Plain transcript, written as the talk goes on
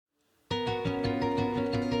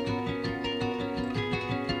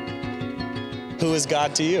Who is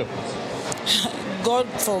God to you? God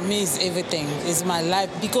for me is everything, is my life,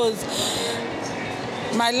 because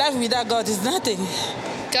my life without God is nothing.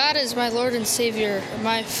 God is my Lord and Savior,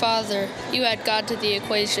 my Father. You add God to the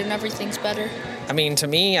equation, everything's better. I mean, to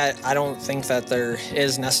me, I don't think that there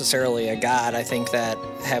is necessarily a God. I think that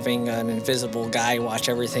having an invisible guy watch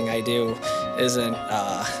everything I do isn't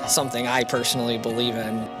something I personally believe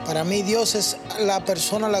in. Para mí, Dios es la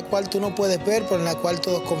persona a la cual tú no puedes ver, pero en la cual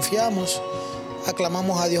todos confiamos.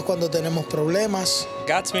 Aclamamos a Dios cuando tenemos problemas.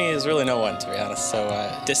 God to me is really no one, to be honest. So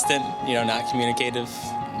distant, not communicative,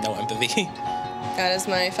 no empathy. God is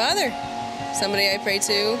my Father, somebody I pray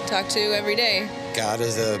to, talk to every day. God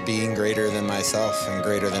is a being greater than myself and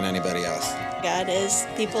greater than anybody else. God is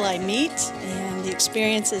people I meet and the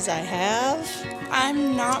experiences I have.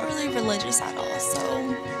 I'm not really religious at all,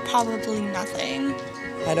 so probably nothing.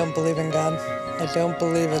 I don't believe in God. I don't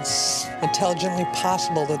believe it's intelligently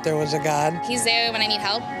possible that there was a God. He's there when I need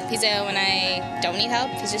help. He's there when I don't need help.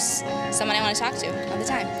 He's just someone I want to talk to all the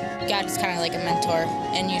time. God is kind of like a mentor,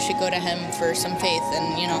 and you should go to him for some faith. And,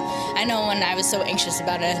 I know when I was so anxious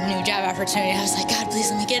about a new job opportunity, I was like, God, please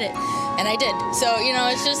let me get it. And I did. So,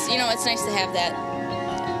 it's just, it's nice to have that,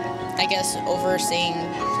 I guess, overseeing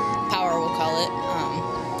power, we'll call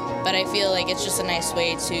it. But I feel like it's just a nice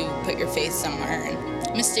way to put your faith somewhere. And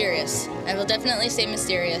mysterious. I will definitely say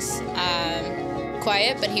mysterious.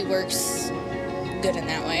 Quiet, but he works good in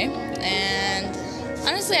that way. And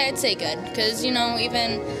honestly, I'd say good, because,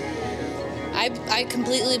 even I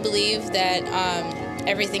completely believe that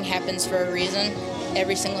everything happens for a reason,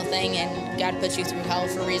 every single thing, and God puts you through hell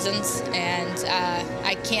for reasons. And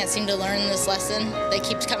I can't seem to learn this lesson that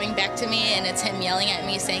keeps coming back to me, and it's him yelling at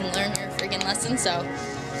me saying, learn your friggin' lesson. So,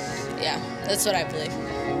 yeah, that's what I believe.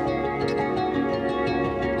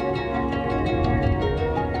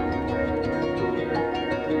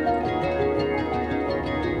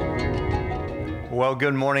 Well,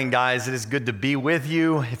 good morning, guys. It is good to be with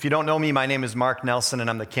you. If you don't know me, my name is Mark Nelson,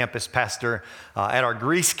 and I'm the campus pastor at our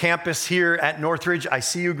Greece campus here at Northridge. I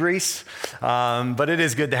see you, Greece. But it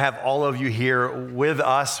is good to have all of you here with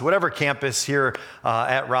us, whatever campus here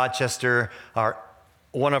at Rochester,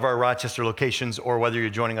 one of our Rochester locations, or whether you're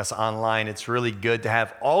joining us online. It's really good to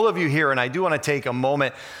have all of you here. And I do want to take a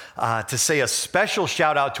moment to say a special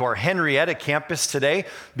shout out to our Henrietta campus today,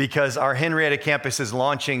 because our Henrietta campus is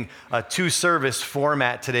launching a 2-service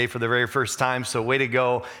format today for the very first time. So way to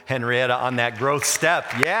go, Henrietta, on that growth step.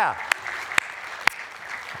 Yeah.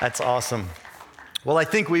 That's awesome. Well, I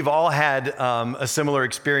think we've all had a similar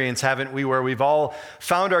experience, haven't we, where we've all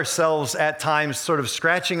found ourselves at times sort of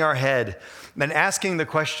scratching our head and asking the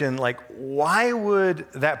question, like, why would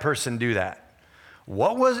that person do that?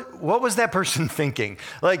 What was that person thinking?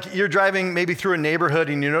 Like, you're driving maybe through a neighborhood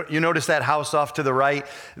and you notice that house off to the right.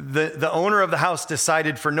 The owner of the house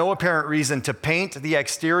decided for no apparent reason to paint the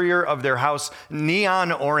exterior of their house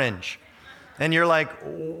neon orange. And you're like,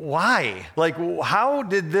 why? Like, how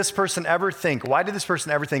did this person ever think? Why did this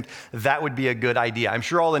person ever think that would be a good idea? I'm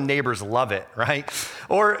sure all the neighbors love it, right?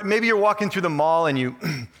 Or maybe you're walking through the mall and you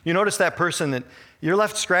notice that person that you're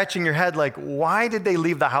left scratching your head like, why did they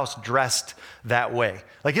leave the house dressed that way?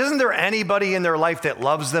 Like, isn't there anybody in their life that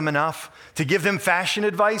loves them enough to give them fashion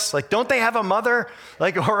advice? Like, don't they have a mother?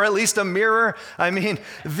 Like, or at least a mirror? I mean,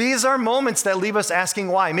 these are moments that leave us asking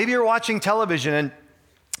why. Maybe you're watching television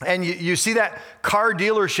and you see that car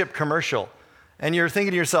dealership commercial, and you're thinking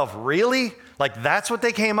to yourself, really? Like, that's what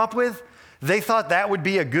they came up with? They thought that would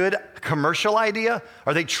be a good commercial idea?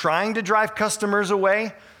 Are they trying to drive customers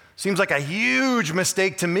away? Seems like a huge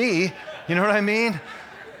mistake to me. You know what I mean?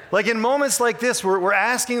 Like, in moments like this, we're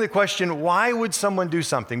asking the question, why would someone do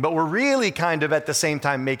something? But we're really kind of at the same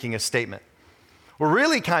time making a statement. We're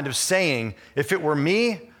really kind of saying, if it were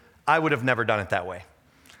me, I would have never done it that way.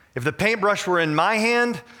 If the paintbrush were in my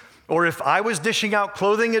hand, or if I was dishing out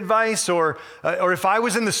clothing advice, or if I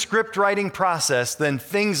was in the script writing process, then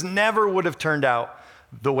things never would have turned out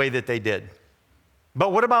the way that they did.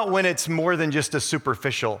 But what about when it's more than just a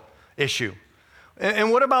superficial issue?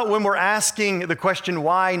 And what about when we're asking the question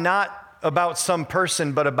why, not about some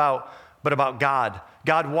person, but about God?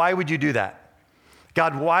 God, why would you do that?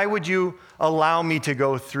 God, why would you allow me to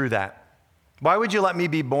go through that? Why would you let me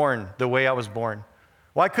be born the way I was born?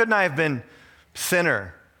 Why couldn't I have been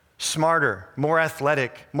thinner, smarter, more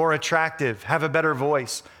athletic, more attractive, have a better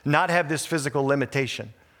voice, not have this physical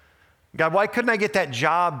limitation? God, why couldn't I get that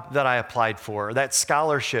job that I applied for, that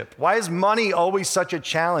scholarship? Why is money always such a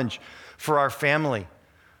challenge for our family?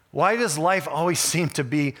 Why does life always seem to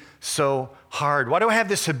be so hard? Why do I have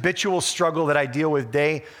this habitual struggle that I deal with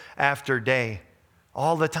day after day,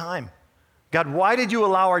 all the time? God, why did you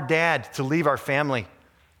allow our dad to leave our family?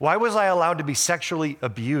 Why was I allowed to be sexually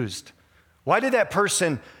abused? Why did that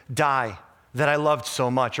person die that I loved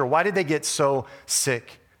so much? Or why did they get so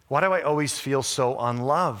sick? Why do I always feel so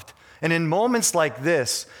unloved? And in moments like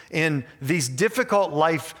this, in these difficult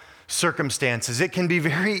life circumstances, it can be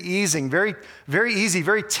very easy,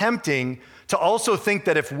 very tempting to also think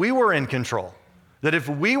that if we were in control, that if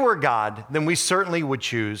we were God, then we certainly would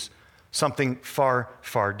choose something far,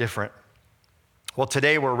 far different. Well,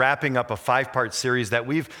 today we're wrapping up a 5-part series that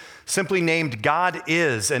we've simply named God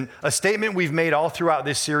Is. And a statement we've made all throughout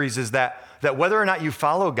this series is that whether or not you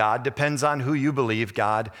follow God depends on who you believe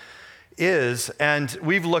God is. And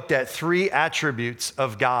we've looked at 3 attributes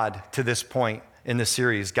of God to this point in the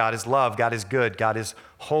series. God is love, God is good, God is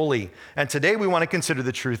holy. And today we want to consider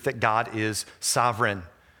the truth that God is sovereign.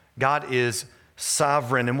 God is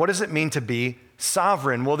sovereign. And what does it mean to be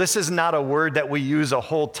sovereign? Well, this is not a word that we use a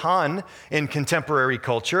whole ton in contemporary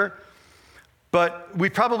culture, but we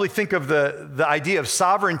probably think of the idea of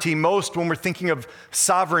sovereignty most when we're thinking of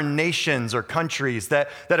sovereign nations or countries, that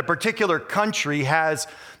a particular country has,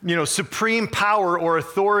 supreme power or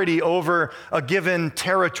authority over a given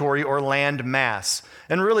territory or land mass.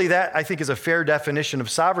 And really that, I think, is a fair definition of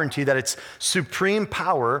sovereignty, that it's supreme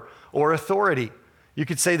power or authority. You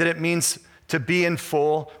could say that it means to be in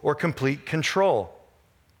full or complete control.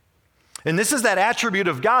 And this is that attribute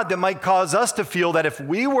of God that might cause us to feel that if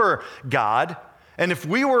we were God and if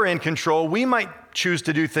we were in control, we might choose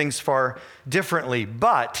to do things far differently.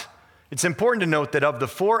 But it's important to note that of the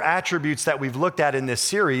 4 attributes that we've looked at in this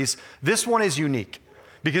series, this one is unique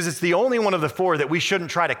because it's the only one of the 4 that we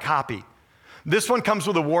shouldn't try to copy. This one comes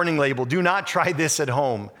with a warning label: do not try this at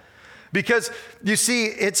home. Because, you see,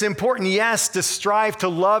 it's important, yes, to strive to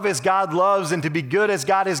love as God loves and to be good as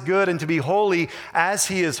God is good and to be holy as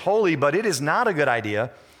He is holy, but it is not a good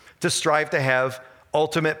idea to strive to have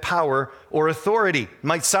ultimate power or authority. It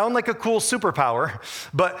might sound like a cool superpower,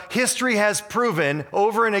 but history has proven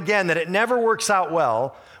over and again that it never works out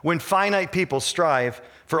well when finite people strive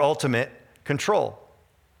for ultimate control.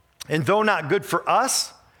 And though not good for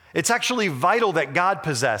us, it's actually vital that God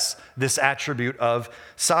possess this attribute of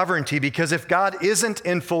sovereignty, because if God isn't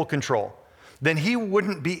in full control, then He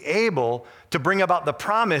wouldn't be able to bring about the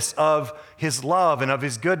promise of His love and of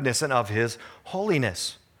His goodness and of His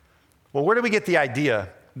holiness. Well, where do we get the idea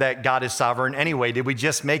that God is sovereign anyway? Did we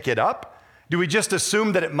just make it up? Do we just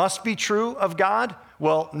assume that it must be true of God?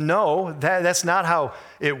 Well, no, that's not how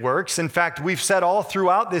it works. In fact, we've said all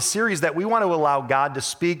throughout this series that we want to allow God to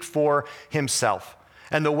speak for Himself.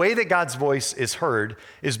 And the way that God's voice is heard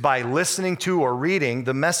is by listening to or reading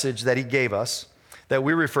the message that He gave us that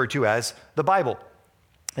we refer to as the Bible.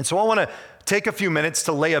 And so I want to take a few minutes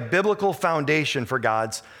to lay a biblical foundation for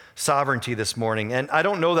God's sovereignty this morning. And I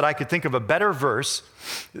don't know that I could think of a better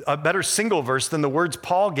single verse than the words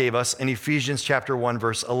Paul gave us in Ephesians chapter 1,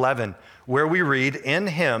 verse 11, where we read, "In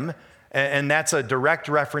Him," and that's a direct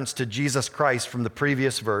reference to Jesus Christ from the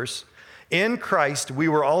previous verse, "In Christ we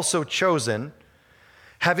were also chosen,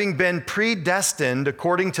 having been predestined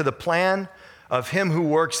according to the plan of Him who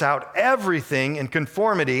works out everything in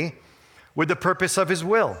conformity with the purpose of His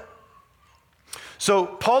will." So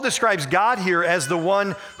Paul describes God here as the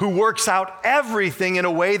one who works out everything in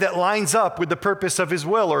a way that lines up with the purpose of His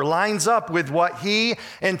will, or lines up with what He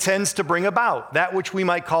intends to bring about, that which we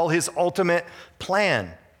might call His ultimate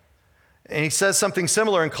plan. And he says something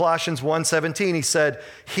similar in Colossians 1:17. He said,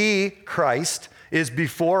 "He, Christ, is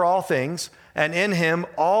before all things, and in Him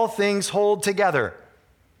all things hold together."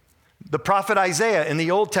 The prophet Isaiah in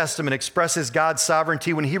the Old Testament expresses God's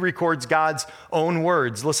sovereignty when he records God's own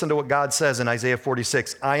words. Listen to what God says in Isaiah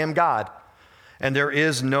 46. "I am God, and there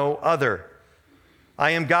is no other. I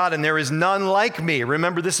am God, and there is none like me."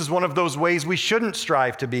 Remember, this is one of those ways we shouldn't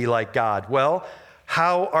strive to be like God. Well,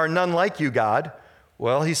 how are none like you, God?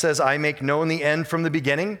 Well, he says, "I make known the end from the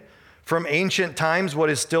beginning, from ancient times what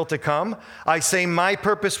is still to come. I say my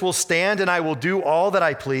purpose will stand, and I will do all that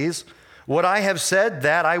I please. What I have said,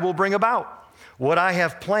 that I will bring about. What I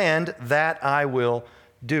have planned, that I will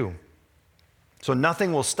do." So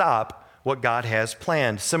nothing will stop what God has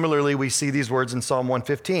planned. Similarly, we see these words in Psalm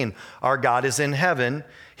 115. Our God is in heaven.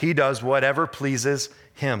 He does whatever pleases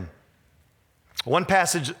Him. One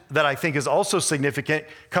passage that I think is also significant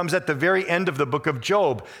comes at the very end of the book of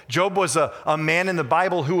Job. Job was a man in the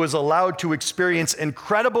Bible who was allowed to experience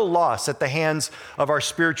incredible loss at the hands of our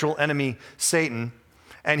spiritual enemy, Satan.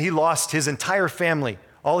 And he lost his entire family,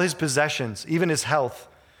 all his possessions, even his health.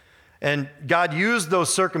 And God used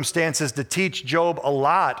those circumstances to teach Job a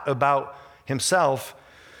lot about himself.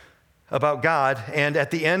 about God. And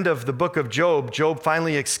at the end of the book of Job, Job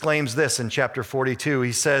finally exclaims this in chapter 42.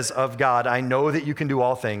 He says of God, I know that you can do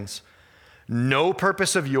all things. No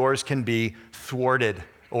purpose of yours can be thwarted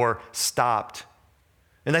or stopped.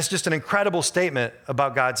 And that's just an incredible statement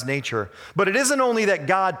about God's nature. But it isn't only that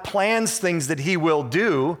God plans things that he will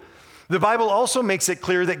do. The Bible also makes it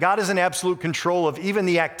clear that God is in absolute control of even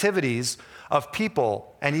the activities of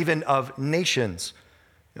people and even of nations.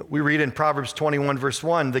 We read in Proverbs 21, verse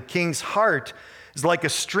 1, the king's heart is like a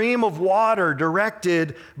stream of water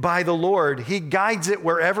directed by the Lord. He guides it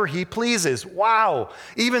wherever he pleases. Wow.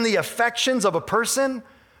 Even the affections of a person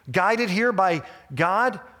guided here by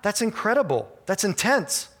God, that's incredible. That's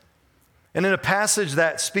intense. And in a passage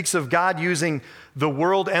that speaks of God using the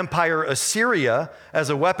world empire Assyria as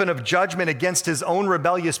a weapon of judgment against his own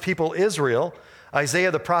rebellious people, Israel,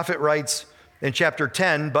 Isaiah the prophet writes in chapter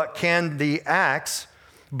 10, but can the axe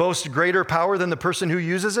boast greater power than the person who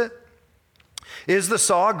uses it? Is the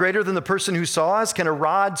saw greater than the person who saws? Can a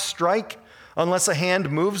rod strike unless a hand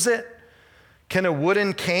moves it? Can a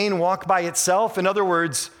wooden cane walk by itself? In other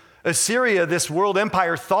words, Assyria, this world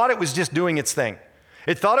empire, thought it was just doing its thing.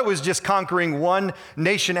 It thought it was just conquering one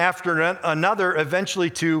nation after another, eventually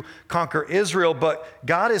to conquer Israel. But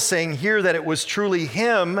God is saying here that it was truly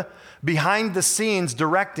him behind the scenes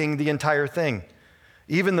directing the entire thing.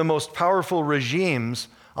 Even the most powerful regimes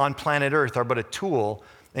on planet Earth are but a tool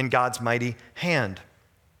in God's mighty hand.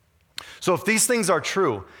 So if these things are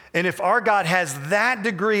true, and if our God has that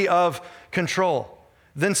degree of control,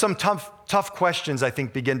 then some tough questions, I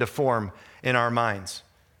think, begin to form in our minds.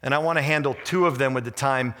 And I want to handle two of them with the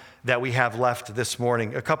time that we have left this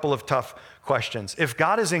morning. A couple of tough questions. If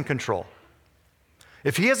God is in control,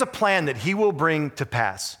 if he has a plan that he will bring to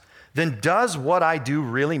pass, then does what I do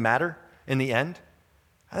really matter in the end?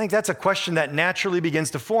 I think that's a question that naturally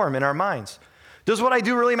begins to form in our minds. Does what I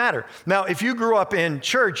do really matter? Now, if you grew up in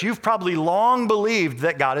church, you've probably long believed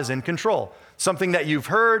that God is in control. Something that you've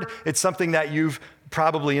heard, it's something that you've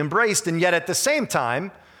probably embraced. And yet at the same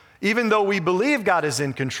time, even though we believe God is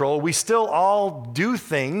in control, we still all do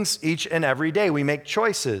things each and every day. We make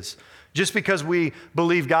choices. Just because we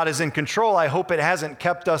believe God is in control, I hope it hasn't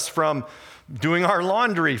kept us from doing our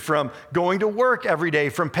laundry, from going to work every day,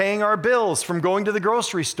 from paying our bills, from going to the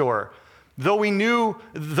grocery store. Though we know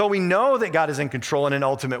that God is in control in an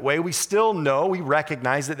ultimate way, we still know, we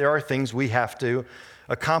recognize that there are things we have to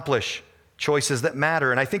accomplish, choices that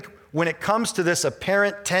matter. And I think when it comes to this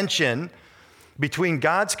apparent tension between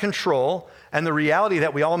God's control and the reality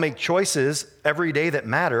that we all make choices every day that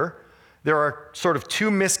matter, there are sort of two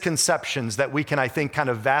misconceptions that we can, I think, kind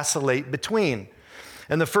of vacillate between.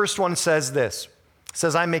 And the first one says this, it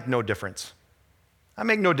says, I make no difference. I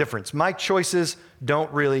make no difference. My choices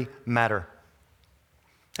don't really matter.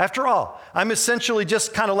 After all, I'm essentially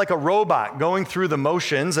just kind of like a robot going through the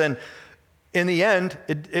motions, and in the end,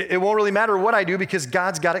 it won't really matter what I do because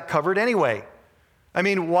God's got it covered anyway. I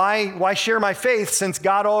mean, why share my faith since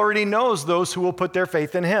God already knows those who will put their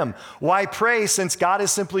faith in him? Why pray since God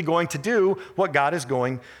is simply going to do what God is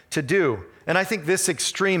going to do? And I think this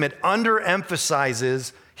extreme, it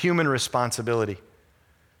underemphasizes human responsibility.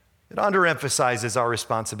 It underemphasizes our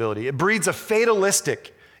responsibility. It breeds a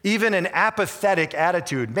fatalistic, even an apathetic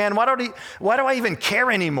attitude. Man, why do I even care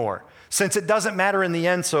anymore? Since it doesn't matter in the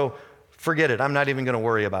end, so forget it. I'm not even going to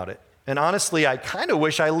worry about it. And honestly, I kind of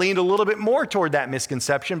wish I leaned a little bit more toward that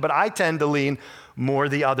misconception, but I tend to lean more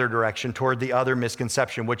the other direction, toward the other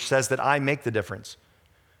misconception, which says that I make the difference.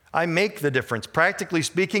 I make the difference. Practically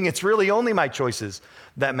speaking, it's really only my choices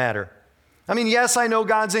that matter. I mean, yes, I know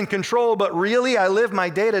God's in control, but really I live my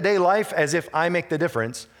day-to-day life as if I make the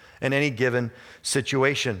difference in any given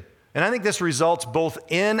situation. And I think this results both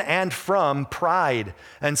in and from pride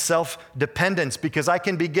and self-dependence, because I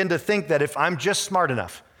can begin to think that if I'm just smart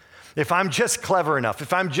enough, if I'm just clever enough,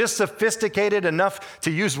 if I'm just sophisticated enough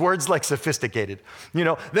to use words like sophisticated,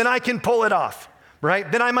 then I can pull it off, right?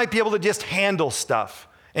 Then I might be able to just handle stuff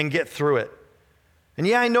and get through it. And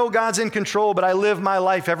yeah, I know God's in control, but I live my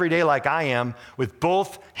life every day like I am, with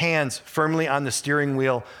both hands firmly on the steering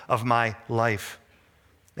wheel of my life.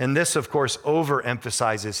 And this, of course,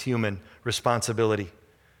 overemphasizes human responsibility,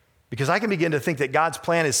 because I can begin to think that God's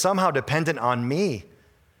plan is somehow dependent on me.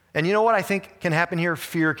 And you know what I think can happen here?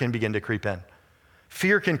 Fear can begin to creep in.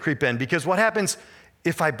 Fear can creep in, because what happens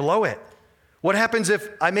if I blow it? What happens if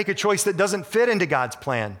I make a choice that doesn't fit into God's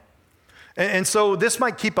plan? And so this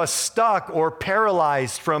might keep us stuck or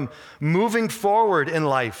paralyzed from moving forward in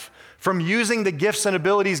life, from using the gifts and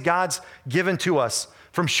abilities God's given to us,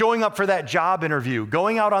 from showing up for that job interview,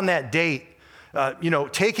 going out on that date,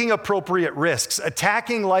 taking appropriate risks,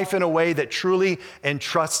 attacking life in a way that truly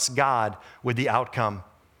entrusts God with the outcome.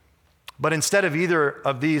 But instead of either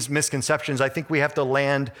of these misconceptions, I think we have to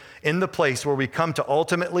land in the place where we come to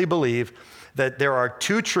ultimately believe that there are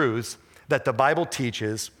two truths that the Bible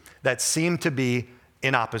teaches that seem to be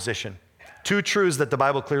in opposition. Two truths that the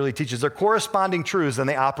Bible clearly teaches. They're corresponding truths and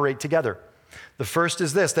they operate together. The first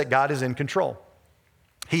is this, that God is in control.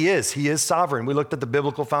 He is sovereign. We looked at the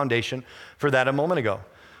biblical foundation for that a moment ago.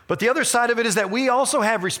 But the other side of it is that we also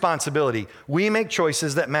have responsibility. We make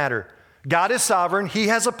choices that matter. God is sovereign, he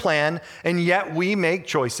has a plan, and yet we make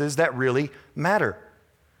choices that really matter.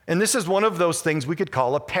 And this is one of those things we could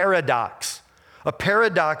call a paradox. A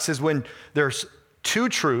paradox is when there's two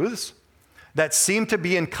truths that seem to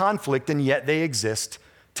be in conflict and yet they exist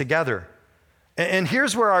together. And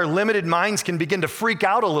here's where our limited minds can begin to freak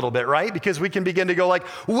out a little bit, right? Because we can begin to go like,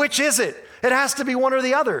 which is it? It has to be one or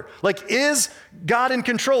the other. Like, is God in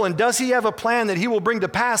control and does he have a plan that he will bring to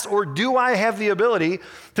pass, or do I have the ability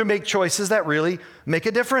to make choices that really make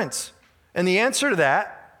a difference? And the answer to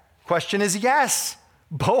that question is yes.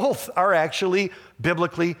 Both are actually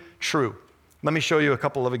biblically true. Let me show you a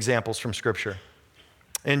couple of examples from Scripture.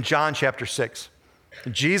 In John chapter 6,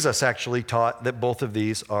 Jesus actually taught that both of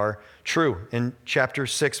these are true. In chapter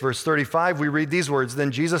 6, verse 35, we read these words,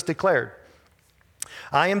 "Then Jesus declared,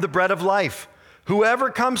 I am the bread of life. Whoever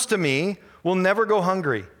comes to me will never go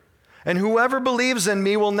hungry, and whoever believes in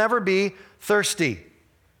me will never be thirsty."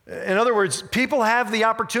 In other words, people have the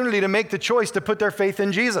opportunity to make the choice to put their faith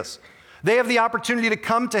in Jesus. They have the opportunity to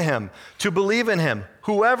come to him, to believe in him.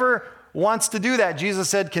 Whoever wants to do that, Jesus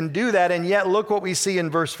said, can do that. And yet look what we see in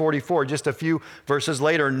verse 44, just a few verses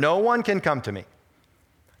later. No one can come to me.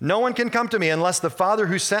 No one can come to me unless the Father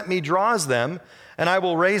who sent me draws them, and I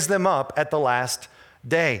will raise them up at the last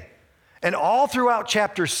day. And all throughout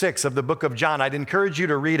chapter 6 of the book of John, I'd encourage you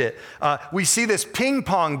to read it. We see this ping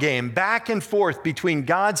pong game back and forth between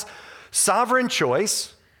God's sovereign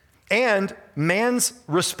choice and man's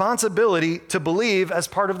responsibility to believe as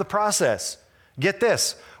part of the process. Get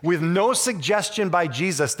this, with no suggestion by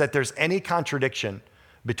Jesus that there's any contradiction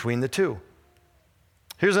between the two.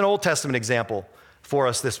 Here's an Old Testament example for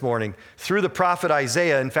us this morning. Through the prophet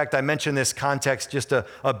Isaiah, in fact, I mentioned this context just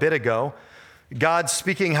a bit ago, God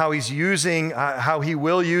speaking how he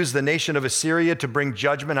will use the nation of Assyria to bring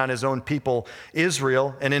judgment on his own people,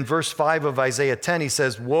 Israel. And in verse 5 of Isaiah 10, he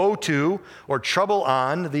says, "Woe to, or trouble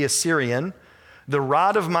on, the Assyrian, the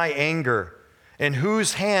rod of my anger, in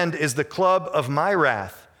whose hand is the club of my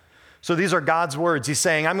wrath." So these are God's words. He's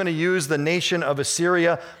saying, I'm going to use the nation of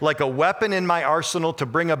Assyria like a weapon in my arsenal to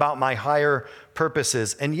bring about my higher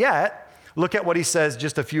purposes. And yet, look at what he says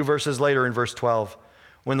just a few verses later in verse 12.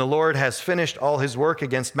 When the Lord has finished all his work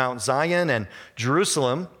against Mount Zion and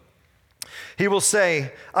Jerusalem, he will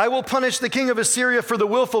say, I will punish the king of Assyria for the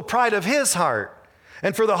willful pride of his heart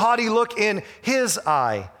and for the haughty look in his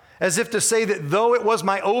eye, as if to say that though it was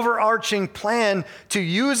my overarching plan to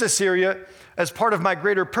use Assyria as part of my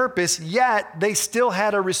greater purpose, yet they still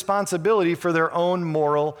had a responsibility for their own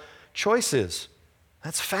moral choices.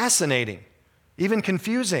 That's fascinating, even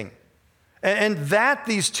confusing. And that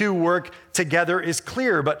these two work together is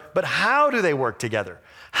clear, but how do they work together?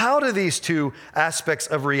 How do these two aspects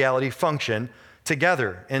of reality function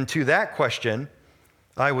together? And to that question,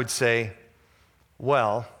 I would say,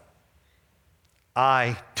 well,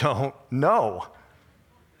 I don't know.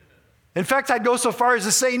 In fact, I'd go so far as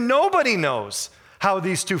to say nobody knows how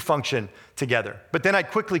these two function together. But then I'd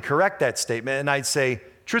quickly correct that statement and I'd say,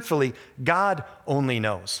 truthfully, God only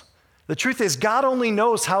knows. The truth is, God only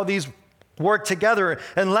knows how these work together.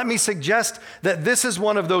 And let me suggest that this is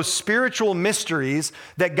one of those spiritual mysteries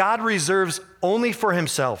that God reserves only for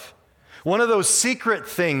himself. One of those secret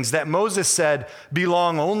things that Moses said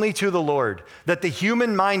belong only to the Lord, that the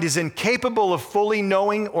human mind is incapable of fully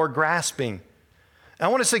knowing or grasping. I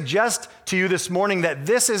want to suggest to you this morning that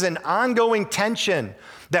this is an ongoing tension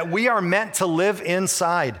that we are meant to live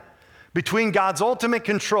inside between God's ultimate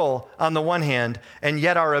control on the one hand and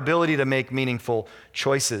yet our ability to make meaningful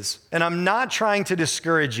choices. And I'm not trying to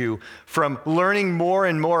discourage you from learning more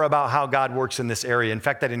and more about how God works in this area. In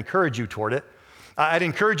fact, I'd encourage you toward it. I'd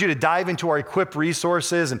encourage you to dive into our Equip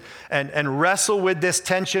resources and wrestle with this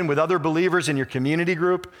tension with other believers in your community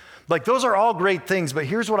group. Like, those are all great things, but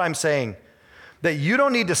here's what I'm saying. That you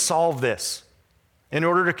don't need to solve this in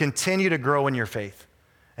order to continue to grow in your faith.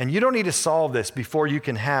 And you don't need to solve this before you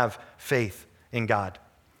can have faith in God.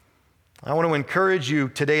 I want to encourage you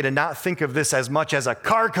today to not think of this as much as a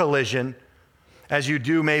car collision as you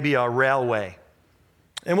do maybe a railway.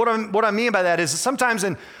 And what I mean by that is sometimes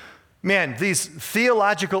in Man, these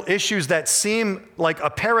theological issues that seem like a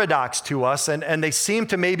paradox to us and they seem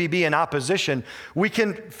to maybe be in opposition, we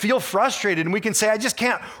can feel frustrated and we can say, I just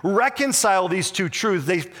can't reconcile these two truths.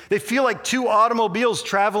 They feel like two automobiles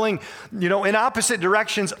traveling, in opposite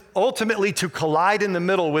directions, ultimately to collide in the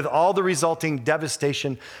middle with all the resulting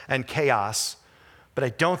devastation and chaos. But I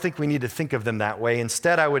don't think we need to think of them that way.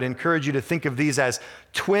 Instead, I would encourage you to think of these as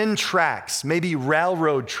twin tracks, maybe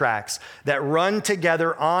railroad tracks that run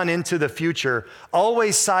together on into the future,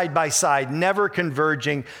 always side by side, never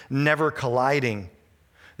converging, never colliding.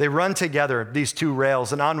 They run together, these two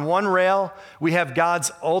rails. And on one rail, we have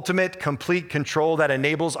God's ultimate, complete control that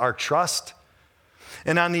enables our trust.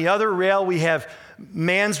 And on the other rail, we have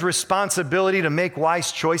man's responsibility to make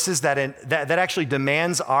wise choices that actually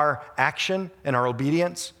demands our action and our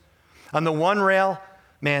obedience. On the one rail,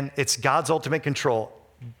 man, it's God's ultimate control,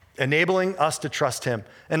 enabling us to trust him.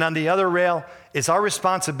 And on the other rail, it's our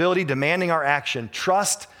responsibility demanding our action,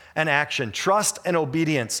 trust and action, trust and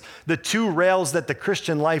obedience, the two rails that the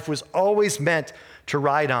Christian life was always meant to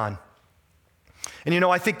ride on. And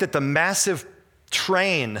I think that the massive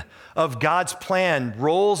train of God's plan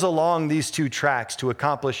rolls along these two tracks to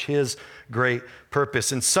accomplish his great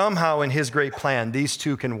purpose. And somehow in his great plan, these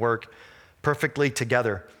two can work perfectly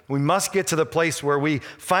together. We must get to the place where we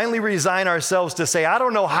finally resign ourselves to say, I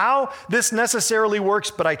don't know how this necessarily works,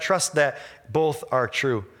 but I trust that both are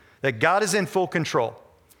true, that God is in full control.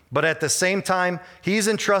 But at the same time, he's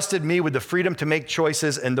entrusted me with the freedom to make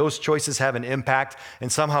choices, and those choices have an impact.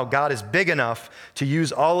 And somehow God is big enough to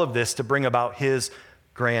use all of this to bring about his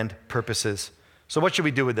grand purposes. So what should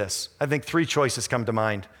we do with this? I think three choices come to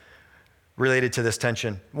mind related to this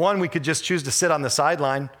tension. One, we could just choose to sit on the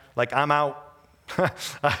sideline, like I'm out.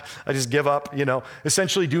 I just give up,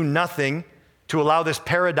 essentially do nothing to allow this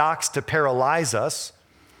paradox to paralyze us.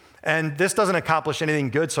 And this doesn't accomplish anything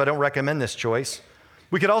good, so I don't recommend this choice.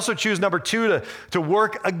 We could also choose number two, to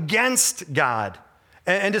work against God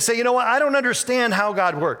and to say, you know what, I don't understand how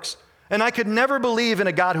God works. And I could never believe in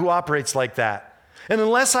a God who operates like that. And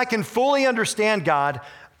unless I can fully understand God,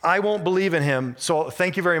 I won't believe in him. So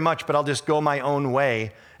thank you very much, but I'll just go my own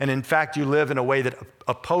way. And in fact, you live in a way that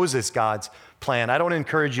opposes God's plan. I don't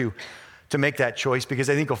encourage you to make that choice because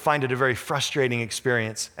I think you'll find it a very frustrating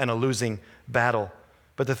experience and a losing battle.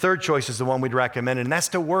 But the third choice is the one we'd recommend, and that's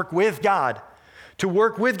to work with God. To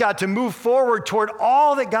work with God, to move forward toward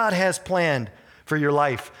all that God has planned for your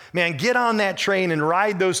life. Man, get on that train and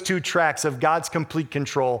ride those two tracks of God's complete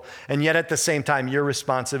control, and yet at the same time, your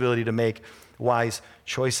responsibility to make wise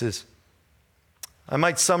choices. I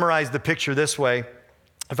might summarize the picture this way,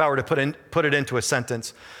 if I were to put it into a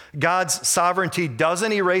sentence. God's sovereignty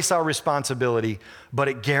doesn't erase our responsibility, but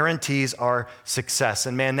it guarantees our success.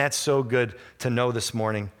 And man, that's so good to know this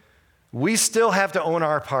morning. We still have to own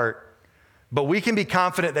our part, but we can be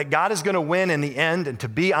confident that God is going to win in the end, and to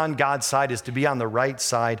be on God's side is to be on the right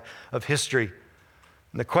side of history.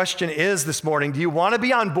 And the question is this morning, do you want to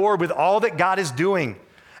be on board with all that God is doing?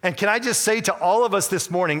 And can I just say to all of us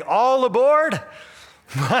this morning, all aboard?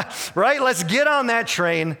 Right? Let's get on that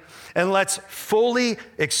train and let's fully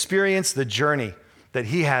experience the journey that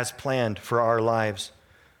he has planned for our lives.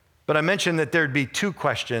 But I mentioned that there'd be two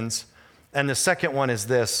questions, and the second one is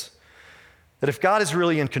this, that if God is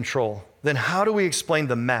really in control, then how do we explain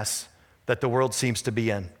the mess that the world seems to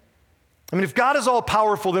be in? I mean, if God is all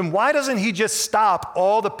powerful, then why doesn't he just stop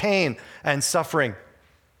all the pain and suffering?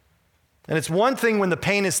 And it's one thing when the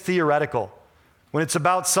pain is theoretical, when it's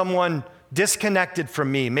about someone disconnected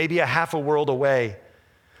from me, maybe a half a world away.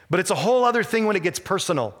 But it's a whole other thing when it gets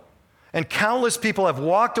personal. And countless people have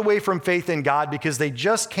walked away from faith in God because they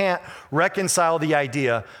just can't reconcile the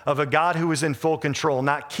idea of a God who is in full control,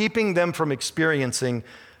 not keeping them from experiencing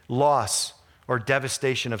loss or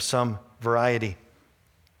devastation of some variety.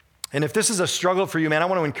 And if this is a struggle for you, man, I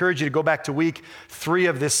want to encourage you to go back to week 3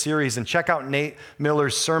 of this series and check out Nate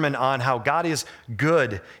Miller's sermon on how God is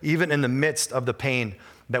good, even in the midst of the pain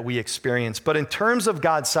that we experience. But in terms of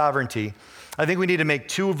God's sovereignty, I think we need to make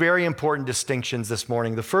two very important distinctions this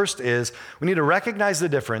morning. The first is we need to recognize the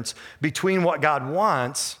difference between what God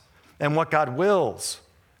wants and what God wills.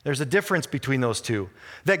 There's a difference between those two.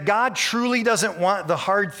 That God truly doesn't want the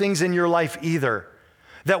hard things in your life either.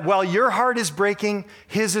 That while your heart is breaking,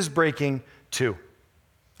 his is breaking too.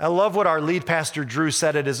 I love what our lead pastor Drew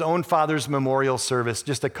said at his own father's memorial service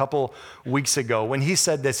just a couple weeks ago. When he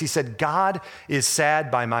said this, he said, God is sad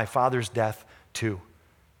by my father's death too.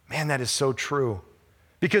 Man, that is so true.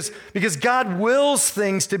 Because God wills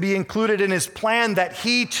things to be included in his plan that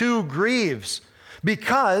he too grieves,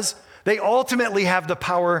 because they ultimately have the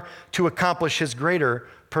power to accomplish his greater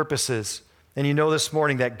purposes. And you know this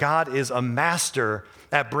morning that God is a master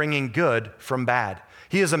at bringing good from bad.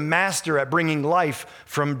 He is a master at bringing life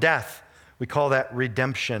from death. We call that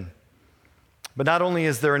redemption. But not only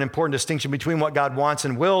is there an important distinction between what God wants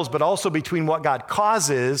and wills, but also between what God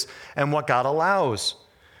causes and what God allows.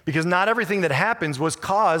 Because not everything that happens was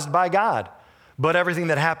caused by God, but everything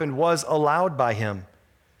that happened was allowed by him.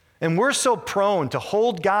 And we're so prone to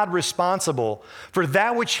hold God responsible for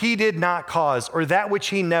that which he did not cause or that which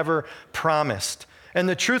he never promised. And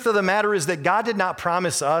the truth of the matter is that God did not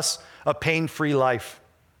promise us a pain-free life.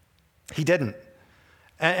 He didn't.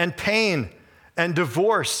 And pain and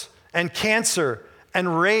divorce and cancer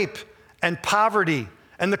and rape and poverty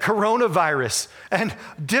and the coronavirus and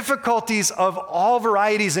difficulties of all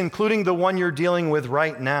varieties, including the one you're dealing with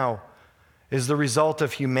right now, is the result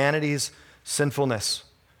of humanity's sinfulness.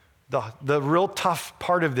 The real tough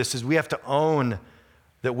part of this is we have to own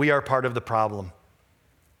that we are part of the problem.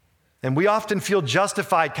 And we often feel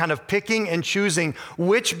justified kind of picking and choosing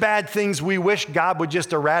which bad things we wish God would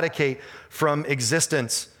just eradicate from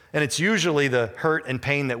existence. And it's usually the hurt and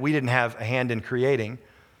pain that we didn't have a hand in creating.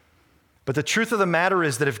 But the truth of the matter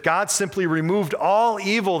is that if God simply removed all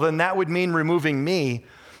evil, then that would mean removing me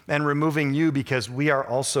and removing you, because we are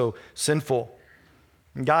also sinful.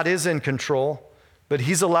 And God is in control, but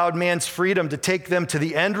he's allowed man's freedom to take them to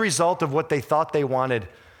the end result of what they thought they wanted.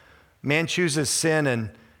 Man chooses sin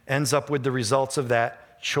and ends up with the results of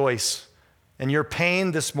that choice. And your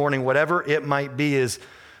pain this morning, whatever it might be,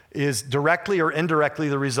 is directly or indirectly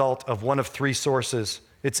the result of one of three sources.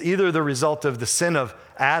 It's either the result of the sin of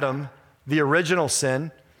Adam, the original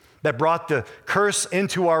sin that brought the curse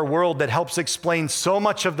into our world that helps explain so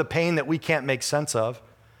much of the pain that we can't make sense of.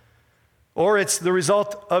 Or it's the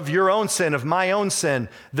result of your own sin, of my own sin,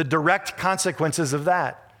 the direct consequences of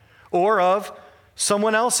that. Or of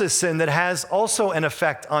someone else's sin that has also an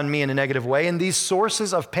effect on me in a negative way. And these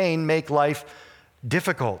sources of pain make life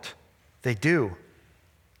difficult. They do.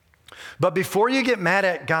 But before you get mad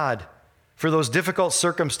at God for those difficult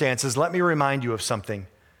circumstances, let me remind you of something.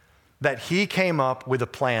 That he came up with a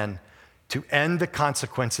plan to end the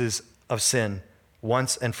consequences of sin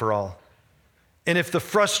once and for all. And if the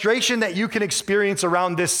frustration that you can experience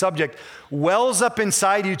around this subject wells up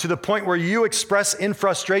inside you to the point where you express in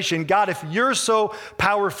frustration, God, if you're so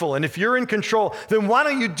powerful and if you're in control, then why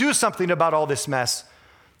don't you do something about all this mess?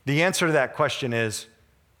 The answer to that question is,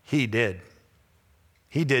 he did.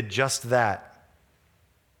 He did just that.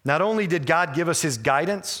 Not only did God give us his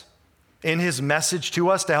guidance in his message to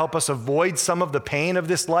us to help us avoid some of the pain of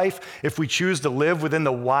this life if we choose to live within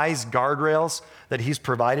the wise guardrails that he's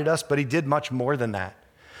provided us, but he did much more than that.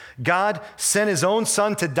 God sent his own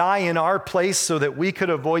son to die in our place so that we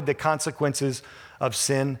could avoid the consequences of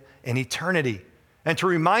sin in eternity, and to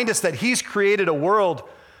remind us that he's created a world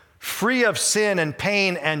free of sin and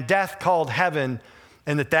pain and death called heaven,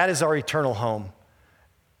 and that is our eternal home.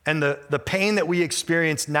 And the pain that we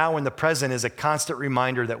experience now in the present is a constant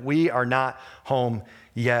reminder that we are not home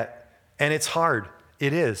yet. And it's hard.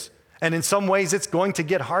 It is. And in some ways, it's going to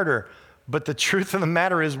get harder. But the truth of the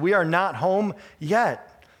matter is we are not home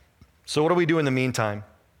yet. So what do we do in the meantime?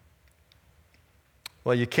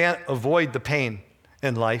 Well, you can't avoid the pain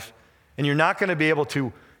in life. And you're not going to be able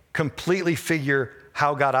to completely figure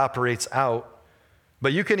how God operates out.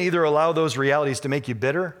 But you can either allow those realities to make you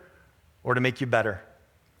bitter or to make you better.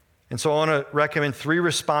 And so I want to recommend three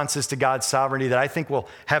responses to God's sovereignty that I think will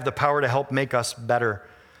have the power to help make us better.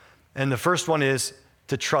 And the first one is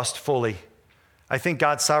to trust fully. I think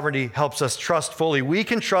God's sovereignty helps us trust fully. We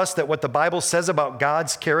can trust that what the Bible says about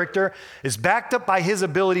God's character is backed up by his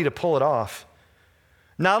ability to pull it off.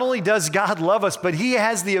 Not only does God love us, but he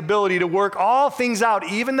has the ability to work all things out,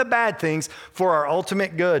 even the bad things, for our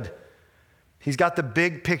ultimate good. He's got the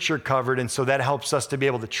big picture covered, and so that helps us to be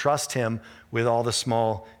able to trust him with all the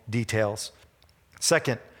small details.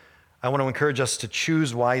 Second, I want to encourage us to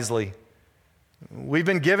choose wisely. We've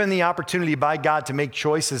been given the opportunity by God to make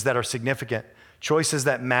choices that are significant, choices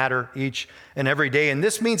that matter each and every day. And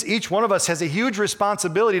this means each one of us has a huge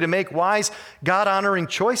responsibility to make wise, God-honoring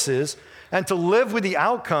choices and to live with the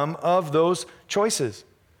outcome of those choices.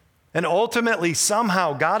 And ultimately,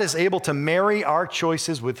 somehow, God is able to marry our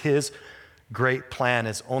choices with his great plan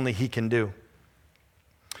as only he can do.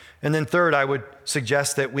 And then third, I would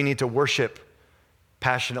suggest that we need to worship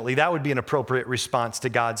passionately. That would be an appropriate response to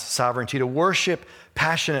God's sovereignty, to worship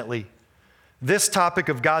passionately. This topic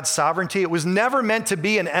of God's sovereignty, it was never meant to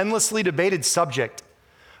be an endlessly debated subject,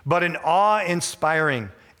 but an awe-inspiring,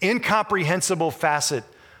 incomprehensible facet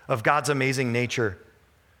of God's amazing nature.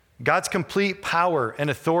 God's complete power and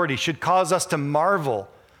authority should cause us to marvel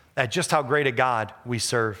at just how great a God we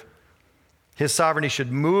serve. His sovereignty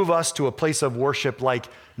should move us to a place of worship like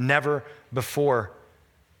never before.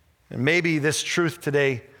 And maybe this truth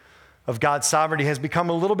today of God's sovereignty has become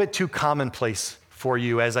a little bit too commonplace for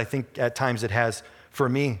you, as I think at times it has for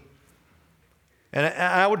me. And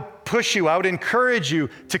I would push you, I would encourage you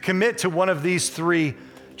to commit to one of these three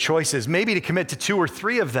choices, maybe to commit to two or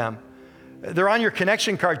three of them. They're on your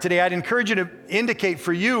connection card today. I'd encourage you to indicate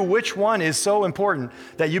for you which one is so important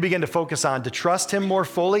that you begin to focus on, to trust him more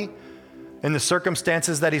fully in the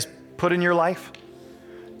circumstances that he's put in your life,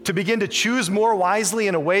 to begin to choose more wisely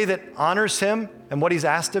in a way that honors him and what he's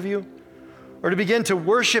asked of you, or to begin to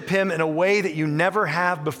worship him in a way that you never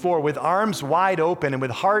have before, with arms wide open and with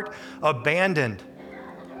heart abandoned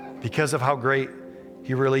because of how great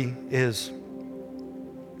he really is.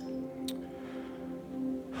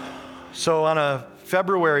 So on a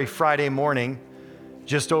February Friday morning,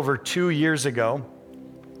 just over 2 years ago,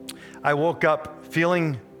 I woke up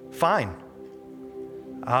feeling fine.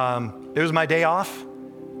 It was my day off.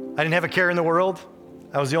 I didn't have a care in the world.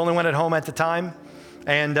 I was the only one at home at the time.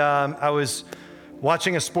 And I was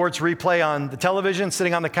watching a sports replay on the television,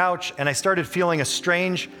 sitting on the couch, and I started feeling a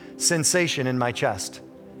strange sensation in my chest.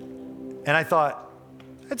 And I thought,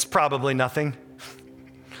 it's probably nothing.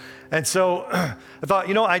 And so I thought,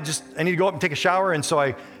 I need to go up and take a shower. And so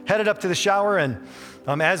I headed up to the shower, and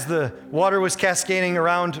as the water was cascading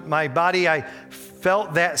around my body, I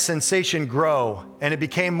felt that sensation grow, and it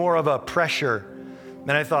became more of a pressure.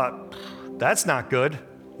 And I thought, that's not good.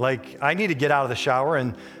 Like, I need to get out of the shower,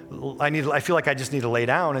 and I feel like I just need to lay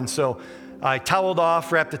down. And so I toweled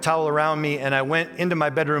off, wrapped the towel around me, and I went into my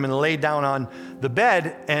bedroom and laid down on the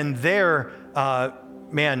bed. And there,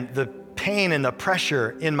 the pain and the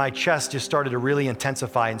pressure in my chest just started to really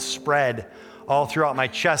intensify and spread all throughout my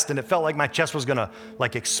chest. And it felt like my chest was gonna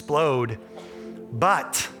explode.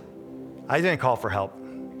 But I didn't call for help.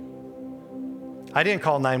 I didn't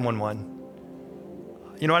call 911.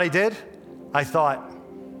 You know what I did? I thought,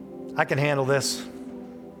 I can handle this.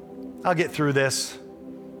 I'll get through this.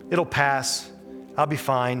 It'll pass. I'll be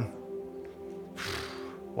fine.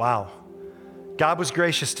 Wow. God was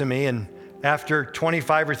gracious to me, and after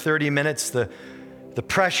 25 or 30 minutes, the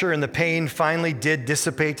pressure and the pain finally did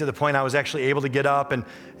dissipate to the point I was actually able to get up. And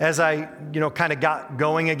as I, kind of got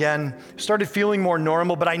going again, started feeling more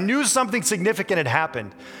normal, but I knew something significant had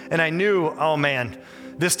happened. And I knew, oh man,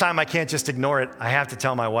 this time I can't just ignore it. I have to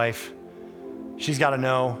tell my wife. She's got to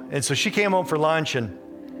know. And so she came home for lunch, and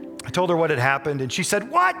I told her what had happened. And she said,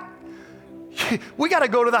 what? We got to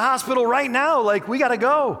go to the hospital right now. We got to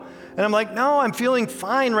go. And I'm like, no, I'm feeling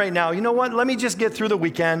fine right now. You know what? Let me just get through the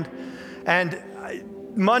weekend. And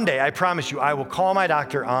Monday, I promise you, I will call my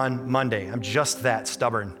doctor on Monday. I'm just that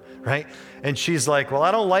stubborn, right? And she's like, well,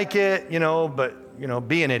 I don't like it, but,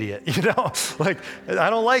 be an idiot, I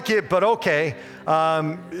don't like it, but okay.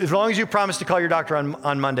 As long as you promise to call your doctor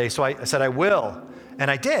on Monday. So I said, I will.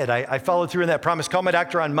 And I did. I followed through in that promise, called my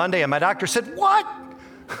doctor on Monday, and my doctor said, what?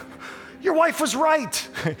 Your wife was right.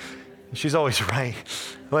 She's always right.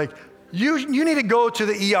 You need to go to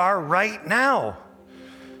the ER right now.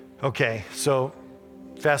 Okay, so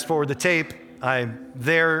fast forward the tape. I'm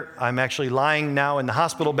there. I'm actually lying now in the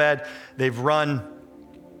hospital bed. They've run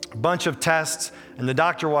a bunch of tests, and the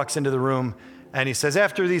doctor walks into the room, and he says,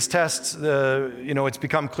 after these tests, it's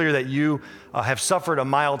become clear that you have suffered a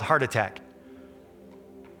mild heart attack.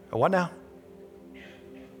 A what now?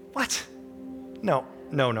 What? No.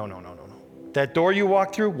 That door you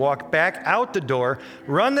walk through, walk back out the door,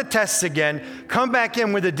 run the tests again, come back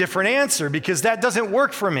in with a different answer, because that doesn't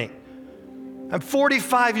work for me. I'm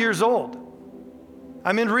 45 years old.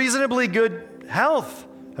 I'm in reasonably good health.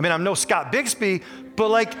 I'm no Scott Bixby,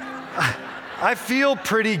 but I feel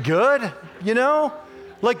pretty good,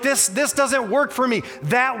 This doesn't work for me.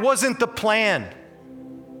 That wasn't the plan.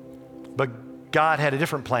 But God had a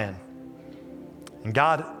different plan. And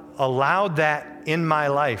God allowed that in my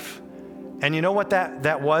life. And you know what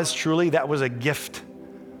that was truly? That was a gift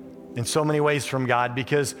in so many ways from God,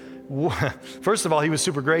 because first of all, he was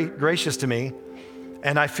super gracious to me,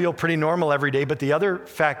 and I feel pretty normal every day. But the other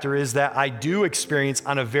factor is that I do experience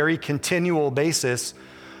on a very continual basis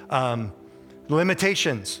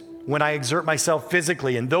limitations when I exert myself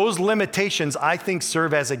physically. And those limitations, I think,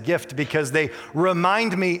 serve as a gift, because they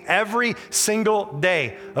remind me every single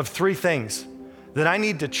day of three things: that I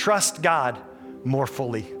need to trust God more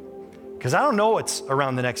fully, because I don't know what's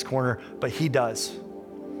around the next corner, but he does.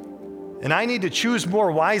 And I need to choose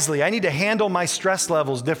more wisely. I need to handle my stress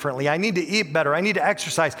levels differently. I need to eat better. I need to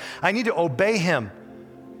exercise. I need to obey him.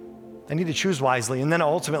 I need to choose wisely. And then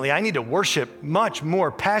ultimately, I need to worship much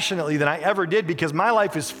more passionately than I ever did, because my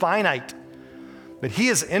life is finite, but he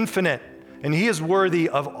is infinite. and he is worthy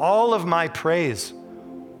of all of my praise.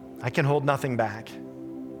 I can hold nothing back.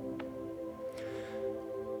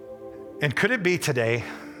 And could it be today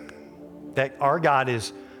that our God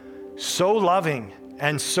is so loving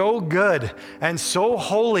and so good and so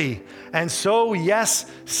holy and so, yes,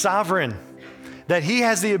 sovereign, that he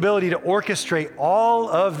has the ability to orchestrate all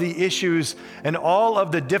of the issues and all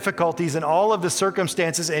of the difficulties and all of the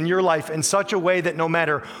circumstances in your life in such a way that no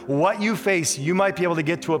matter what you face, you might be able to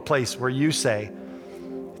get to a place where you say,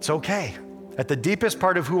 it's okay. At the deepest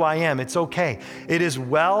part of who I am, it's okay. It is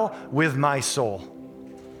well with my soul.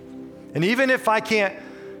 And even if I can't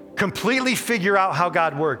completely figure out how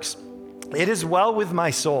God works, it is well with my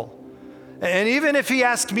soul. And even if he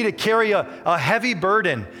asks me to carry a heavy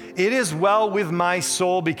burden, it is well with my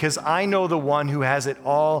soul because I know the one who has it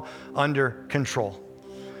all under control.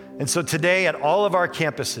 And so today at all of our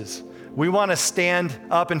campuses, we want to stand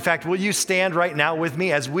up. In fact, will you stand right now with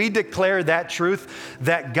me as we declare that truth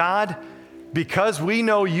that God, because we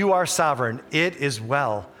know you are sovereign, it is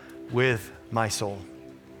well with my soul.